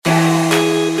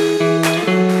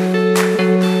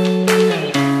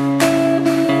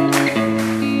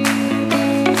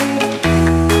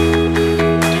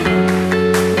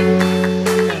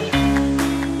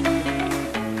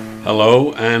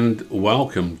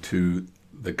welcome to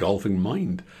The Golfing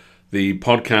Mind, the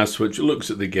podcast which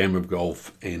looks at the game of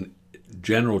golf in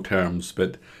general terms,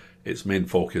 but its main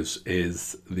focus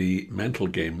is the mental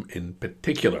game in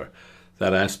particular,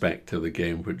 that aspect of the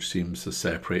game which seems to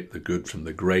separate the good from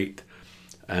the great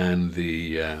and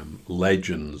the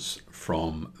legends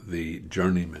from the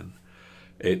journeymen.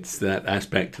 It's that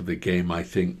aspect of the game I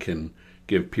think can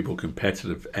give people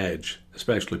competitive edge,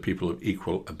 especially people of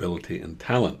equal ability and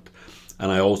talent.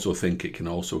 And I also think it can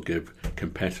also give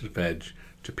competitive edge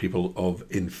to people of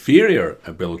inferior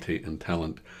ability and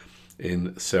talent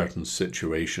in certain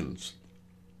situations.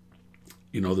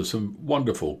 You know, there's some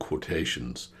wonderful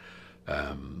quotations.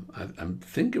 I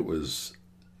think it was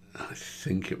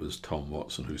Tom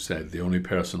Watson who said, "The only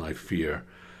person I fear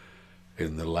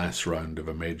in the last round of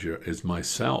a major is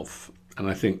myself." And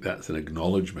I think that's an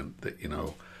acknowledgement that,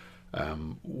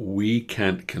 we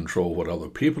can't control what other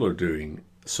people are doing.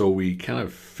 So we kind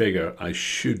of figure I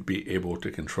should be able to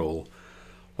control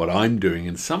what I'm doing.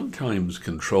 And sometimes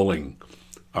controlling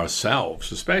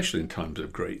ourselves, especially in times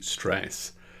of great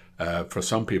stress, for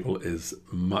some people is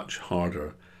much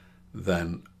harder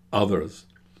than others.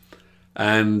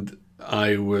 And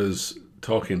I was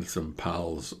talking to some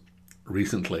pals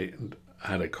recently and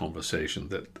had a conversation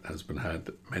that has been had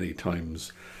many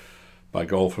times by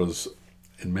golfers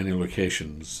in many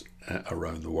locations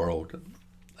around the world.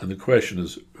 And the question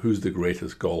is, who's the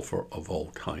greatest golfer of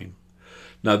all time?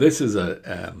 Now, this is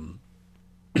a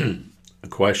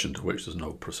question to which there's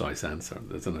no precise answer.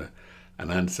 There's an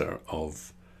answer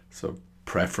of sort of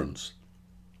preference.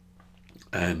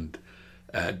 And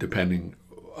depending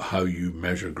how you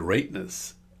measure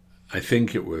greatness, I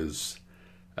think it was,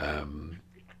 I'm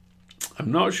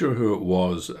not sure who it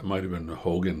was. It might have been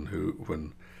Hogan who,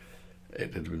 when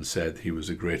it had been said he was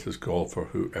the greatest golfer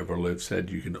who ever lived, said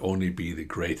you can only be the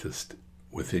greatest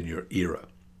within your era.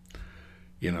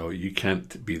 You know, you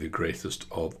can't be the greatest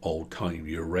of all time.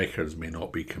 Your records may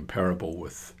not be comparable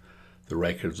with the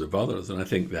records of others. And I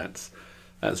think that's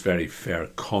very fair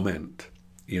comment,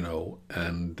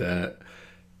 And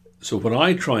so when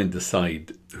I try and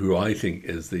decide who I think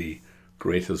is the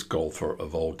greatest golfer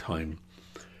of all time,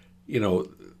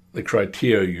 the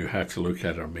criteria you have to look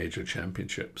at are major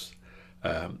championships.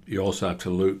 You also have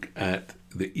to look at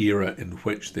the era in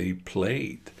which they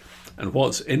played. And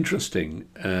what's interesting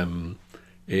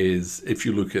is if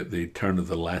you look at the turn of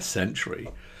the last century,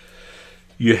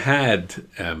 you had,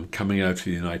 coming out of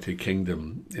the United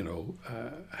Kingdom,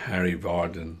 Harry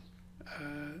Vardon,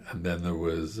 and then there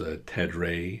was Ted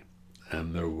Ray,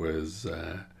 and there was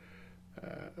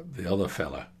the other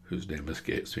fella whose name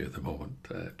escapes me at the moment,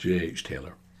 J.H.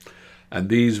 Taylor. And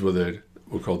these were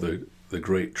called the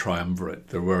great triumvirate.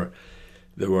 There were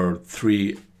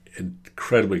three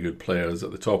incredibly good players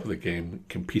at the top of the game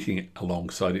competing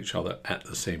alongside each other at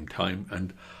the same time.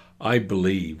 And I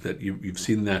believe that you've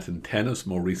seen that in tennis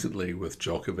more recently with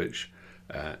Djokovic,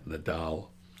 Nadal,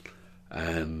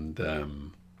 and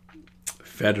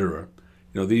Federer.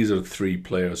 These are three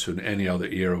players who in any other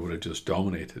era would have just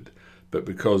dominated. But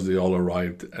because they all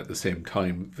arrived at the same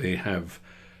time, they have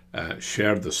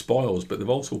shared the spoils, but they've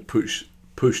also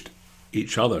pushed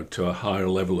each other to a higher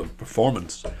level of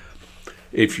performance.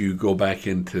 If you go back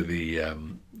into the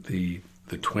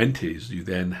 20s, you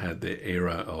then had the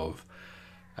era of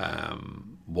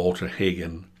Walter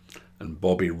Hagen and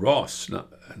Bobby Ross.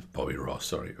 Bobby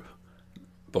Ross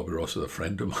is a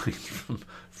friend of mine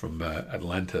from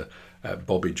Atlanta.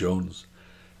 Bobby Jones.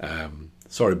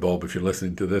 Sorry, Bob, if you're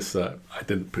listening to this, I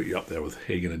didn't put you up there with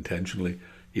Hagen intentionally,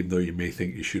 even though you may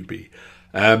think you should be.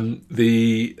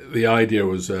 The idea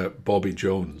was Bobby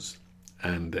Jones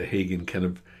and Hagen kind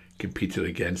of competed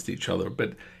against each other,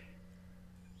 but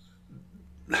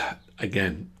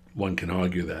again, one can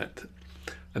argue that.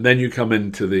 And then you come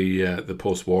into the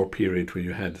post-war period when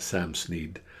you had Sam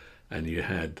Snead and you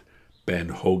had Ben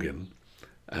Hogan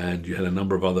and you had a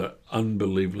number of other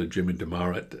unbelievably, Jimmy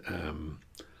Demaret,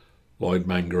 Lloyd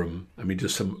Mangrum. I mean,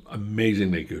 just some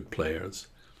amazingly good players.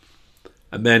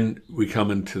 And then we come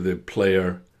into the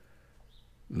player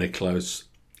Nicklaus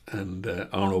and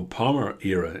Arnold Palmer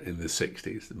era in the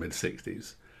 60s, the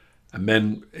mid-60s. And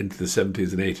then into the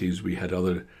 70s and 80s, we had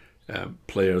other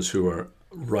players who were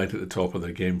right at the top of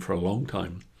their game for a long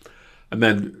time. And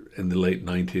then in the late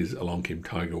 90s, along came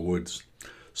Tiger Woods.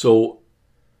 So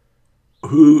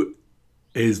who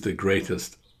is the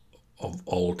greatest of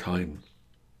all time?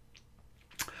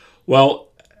 Well,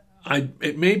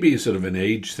 it may be sort of an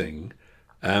age thing,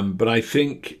 but I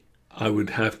think I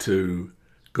would have to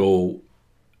go,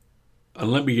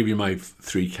 and let me give you my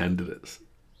three candidates.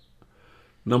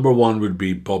 Number one would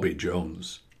be Bobby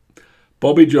Jones.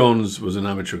 Bobby Jones was an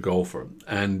amateur golfer,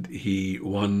 and he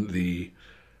won the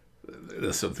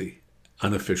sort of the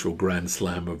unofficial Grand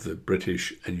Slam of the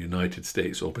British and United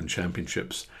States Open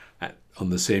Championships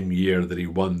on the same year that he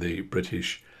won the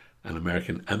British and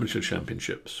American Amateur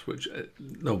Championships, which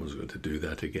no one's going to do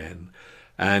that again.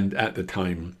 And at the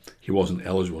time, he wasn't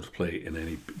eligible to play in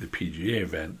the PGA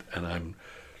event, and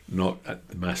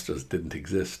the Masters didn't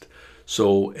exist.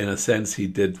 So in a sense, he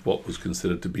did what was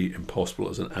considered to be impossible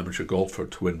as an amateur golfer,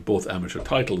 to win both amateur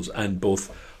titles and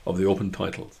both of the Open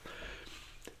titles.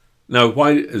 Now,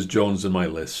 why is Jones in my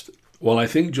list? Well, I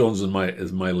think Jones is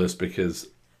my list because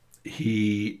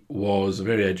he was a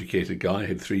very educated guy,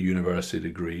 had 3 university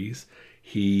degrees.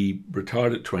 He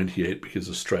retired at 28 because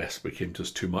the stress became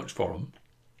just too much for him.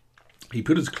 He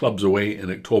put his clubs away in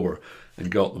October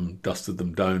and dusted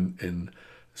them down in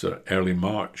sort of early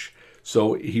March.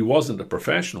 So he wasn't a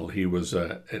professional. He was,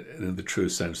 in the true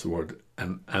sense of the word,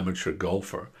 an amateur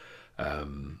golfer.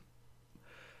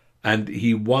 And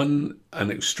he won an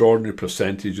extraordinary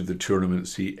percentage of the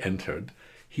tournaments he entered.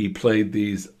 He played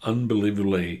these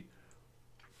unbelievably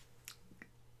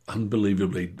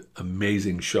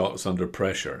amazing shots under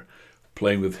pressure,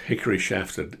 playing with hickory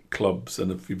shafted clubs.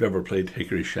 And if you've ever played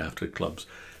hickory shafted clubs,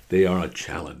 they are a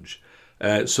challenge.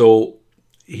 So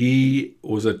he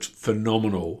was a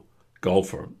phenomenal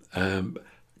golfer.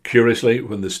 Curiously,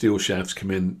 when the steel shafts came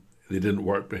in, they didn't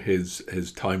work for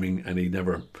his timing, and he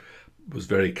never was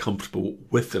very comfortable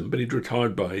with them. But he'd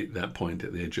retired by that point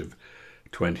at the age of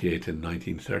 28 in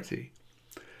 1930.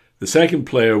 The second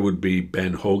player would be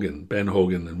Ben Hogan. Ben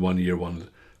Hogan in 1 year won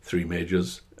 3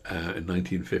 majors. In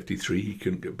 1953, he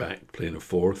couldn't get back playing a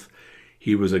 4th.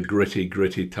 He was a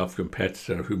gritty, tough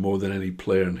competitor who, more than any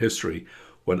player in history,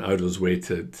 went out of his way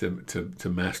to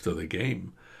master the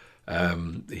game.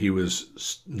 He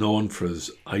was known for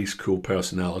his ice-cool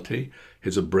personality,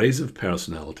 his abrasive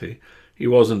personality. He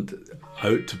wasn't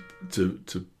out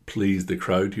to please the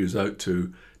crowd. He was out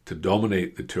to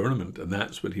dominate the tournament, and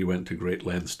that's what he went to great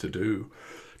lengths to do.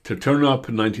 To turn up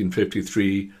in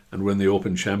 1953 and win the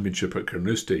Open Championship at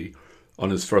Carnoustie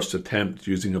on his first attempt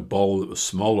using a ball that was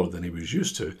smaller than he was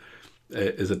used to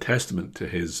is a testament to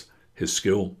his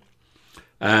skill.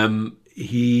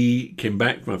 He came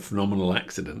back from a phenomenal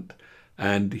accident,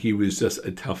 and he was just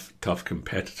a tough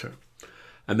competitor.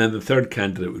 And then the third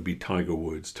candidate would be Tiger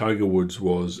Woods. Tiger Woods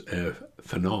was a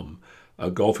phenom,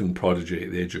 a golfing prodigy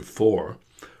at the age of 4,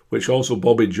 which also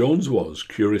Bobby Jones was,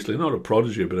 curiously, not a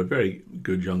prodigy, but a very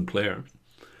good young player.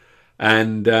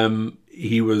 And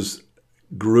he was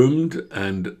groomed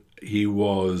and he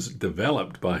was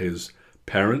developed by his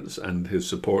parents and his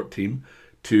support team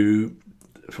to,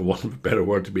 for want of a better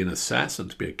word, to be an assassin,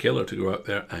 to be a killer, to go out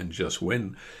there and just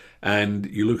win. And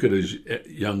you look at his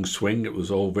young swing, it was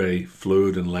all very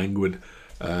fluid and languid,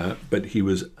 but he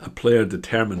was a player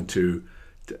determined to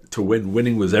win.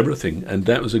 Winning was everything, and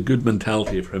that was a good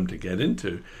mentality for him to get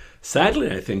into.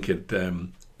 Sadly, I think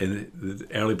in the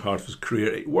early part of his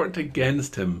career, it worked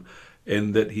against him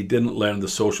in that he didn't learn the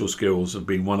social skills of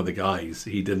being one of the guys.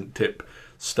 He didn't tip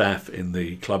staff in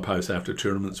the clubhouse after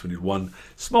tournaments when he'd won.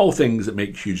 Small things that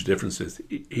make huge differences.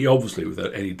 He obviously,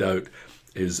 without any doubt,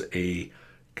 is a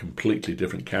completely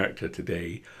different character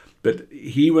today. But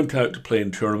he went out to play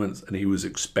in tournaments and he was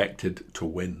expected to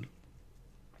win.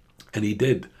 And he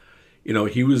did. You know,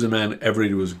 he was a man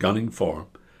everybody was gunning for.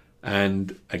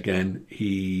 And again,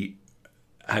 he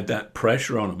had that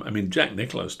pressure on him. I mean, Jack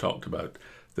Nicklaus talked about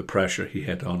the pressure he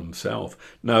had on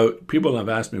himself. Now, people have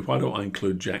asked me, why don't I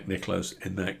include Jack Nicklaus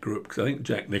in that group? Because I think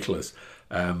Jack Nicklaus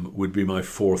would be my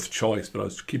 4th choice, but I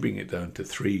was keeping it down to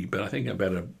 3. But I think I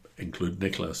better include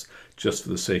Nicklaus just for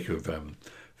the sake of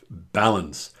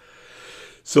balance.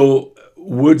 So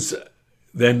Woods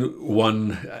then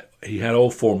won. He had all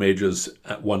 4 majors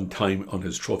at one time on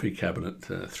his trophy cabinet,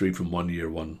 3 from 1 year,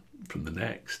 1 from the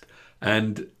next.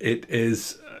 And it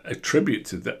is a tribute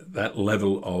to that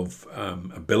level of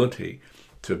ability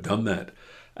to have done that.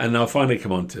 And now finally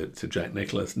come on to Jack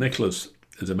Nicklaus. Nicklaus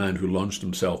is a man who launched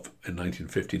himself in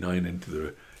 1959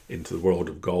 into the world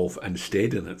of golf and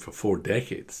stayed in it for 4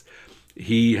 decades.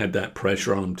 He had that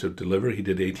pressure on him to deliver. He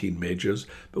did 18 majors.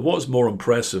 But what's more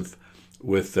impressive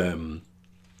with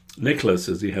Nicklaus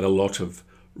is he had a lot of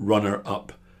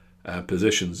runner-up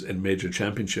positions in major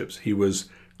championships. He was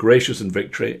gracious in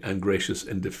victory and gracious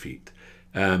in defeat.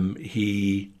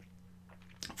 He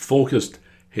focused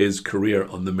his career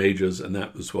on the majors, and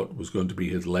that was what was going to be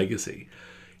his legacy.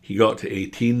 He got to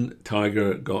 18,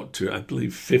 Tiger got to, I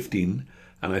believe, 15,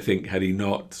 and I think had he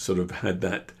not sort of had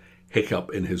that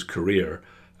hiccup in his career,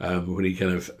 when he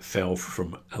kind of fell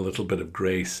from a little bit of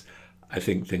grace, I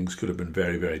think things could have been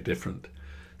very, very different.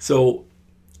 So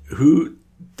who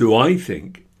do I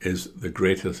think is the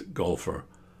greatest golfer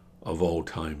of all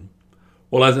time?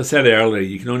 Well, as I said earlier,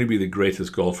 you can only be the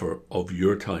greatest golfer of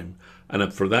your time.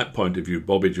 And from that point of view,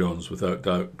 Bobby Jones, without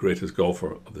doubt, greatest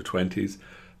golfer of the 20s.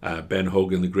 Ben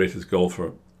Hogan, the greatest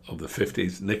golfer of the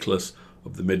 50s. Nicklaus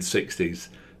of the mid-60s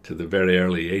to the very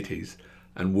early 80s.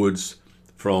 And Woods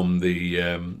from the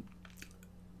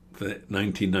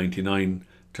 1999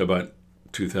 to about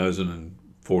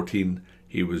 2014,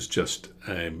 he was just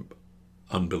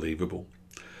unbelievable.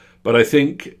 But I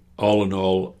think, all in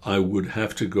all, I would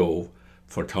have to go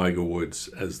for Tiger Woods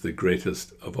as the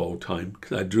greatest of all time.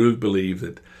 Because I do believe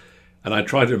that, and I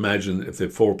try to imagine if the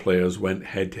four players went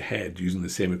head to head using the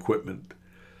same equipment.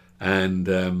 And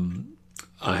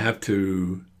I have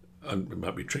to, it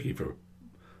might be tricky for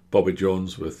Bobby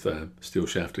Jones with steel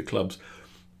shafted clubs,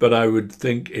 but I would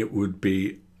think it would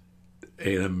be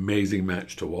an amazing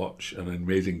match to watch, an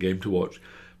amazing game to watch.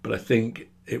 But I think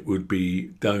it would be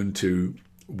down to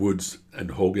Woods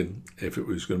and Hogan if it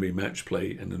was going to be match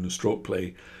play, and in the stroke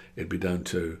play it'd be down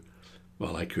to,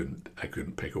 well, I couldn't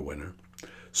pick a winner.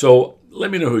 So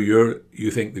let me know who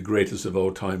you think the greatest of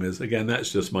all time is. Again,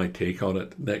 that's just my take on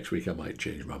it. Next week I might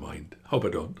change my mind. Hope I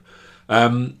don't.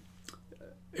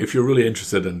 If you're really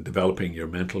interested in developing your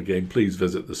mental game, please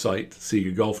visit the site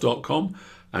seagagolf.com,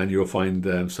 and you'll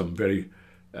find some very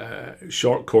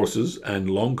short courses and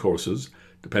long courses,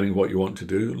 depending on what you want to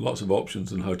do. Lots of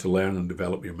options on how to learn and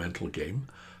develop your mental game.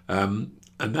 And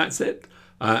that's it.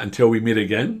 Until we meet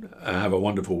again, have a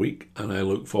wonderful week, and I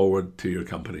look forward to your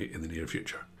company in the near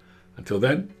future. Until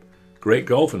then, great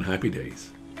golf and happy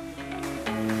days.